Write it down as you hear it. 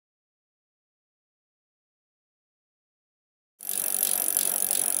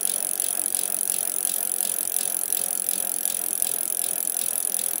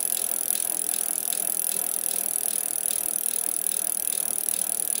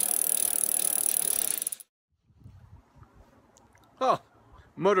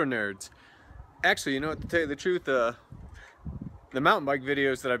Motor nerds. Actually, you know what, to tell you the truth, the mountain bike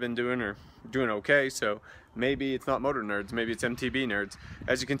videos that I've been doing are doing okay, so maybe it's not motor nerds, maybe it's MTB nerds.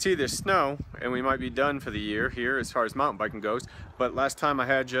 As you can see, there's snow, and we might be done for the year here as far as mountain biking goes, but last time I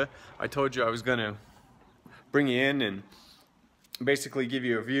had you, I told you I was gonna bring you in and basically give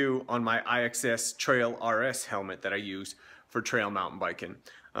you a view on my IXS Trail RS helmet that I use for trail mountain biking.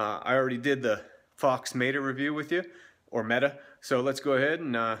 I already did the Fox Meta review with you, or Meta, so let's go ahead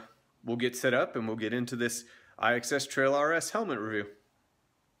and we'll get set up and we'll get into this IXS Trail RS helmet review.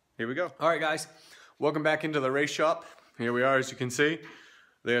 Here we go. All right, guys, welcome back into the race shop. Here we are, as you can see.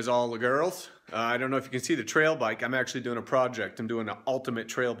 There's all the girls. I don't know if you can see the trail bike. I'm actually doing a project. I'm doing an ultimate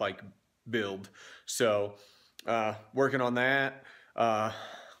trail bike build. So working on that.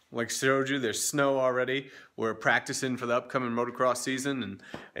 Like I showed you, there's snow already. We're practicing for the upcoming motocross season, and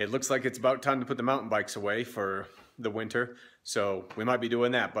it looks like it's about time to put the mountain bikes away for the winter. So we might be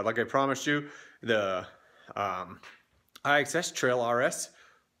doing that. But like I promised you, the IXS Trail RS,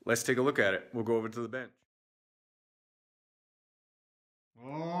 let's take a look at it. We'll go over to the bench.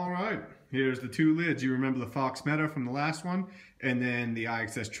 All right, here's the two lids. You remember the Fox Meta from the last one, and then the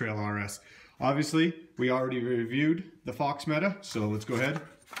IXS Trail RS. Obviously, we already reviewed the Fox Meta, so let's go ahead.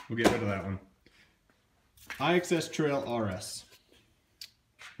 We'll get rid of that one. IXS Trail RS.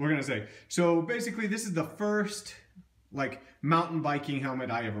 We're gonna say, so basically this is the first like mountain biking helmet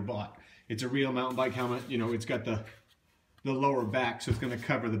I ever bought. It's a real mountain bike helmet. You know, it's got the lower back, so it's gonna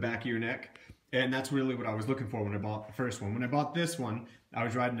cover the back of your neck. And that's really what I was looking for when I bought the first one. When I bought this one, I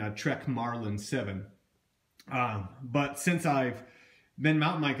was riding a Trek Marlin 7. But since I've been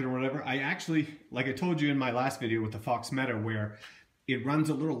mountain biking or whatever, I actually, like I told you in my last video with the Fox Meta, where it runs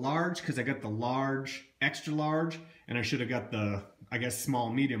a little large because I got the large, extra large, and I should have got the, I guess, small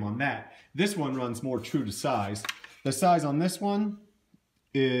medium on that. This one runs more true to size. The size on this one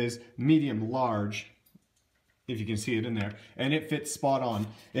is medium large, if you can see it in there, and it fits spot on.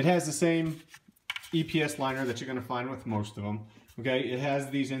 It has the same EPS liner that you're going to find with most of them. Okay, it has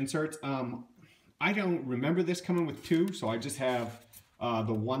these inserts. I don't remember this coming with two, so I just have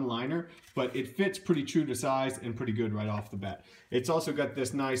the one liner, but it fits pretty true to size and pretty good right off the bat. It's also got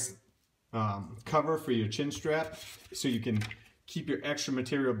this nice cover for your chin strap, so you can keep your extra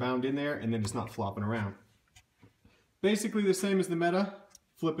material bound in there and then it's not flopping around. Basically the same as the Meta.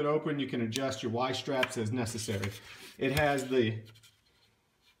 Flip it open, you can adjust your Y straps as necessary. It has the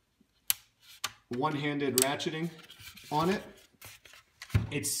one-handed ratcheting on it.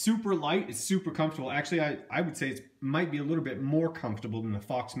 It's super light, it's super comfortable. Actually, I would say it might be a little bit more comfortable than the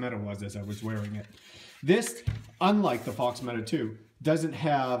Fox Meta was as I was wearing it. This, unlike the Fox Meta 2, doesn't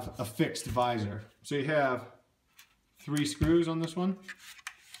have a fixed visor. So you have 3 screws on this one,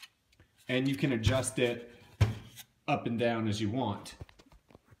 and you can adjust it up and down as you want.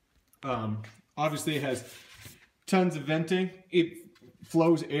 Obviously it has tons of venting. It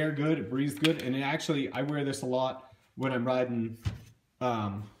flows air good, it breathes good, and it actually, I wear this a lot when I'm riding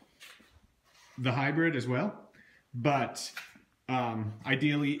the hybrid as well, but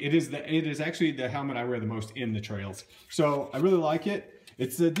ideally it is actually the helmet I wear the most in the trails. So I really like it.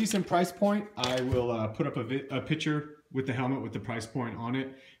 It's a decent price point. I will put up a picture with the helmet with the price point on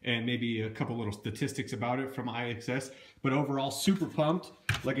it and maybe a couple little statistics about it from IXS, but overall super pumped.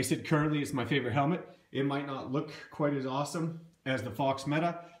 Like I said, currently it's my favorite helmet. It might not look quite as awesome as the Fox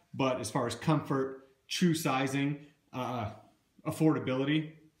Meta, but as far as comfort, true sizing,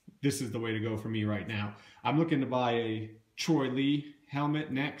 affordability, this is the way to go for me right now. I'm looking to buy a Troy Lee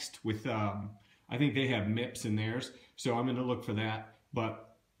helmet next with, I think they have MIPS in theirs, so I'm gonna look for that.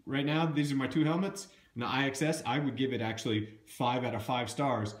 But right now, these are my two helmets. And the IXS, I would give it actually 5 out of 5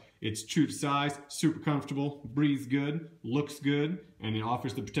 stars. It's true to size, super comfortable, breathes good, looks good, and it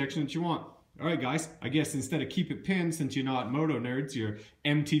offers the protection that you want. All right, guys, I guess instead of keep it pinned, since you're not moto nerds, you're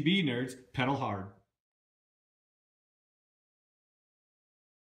MTB nerds, pedal hard.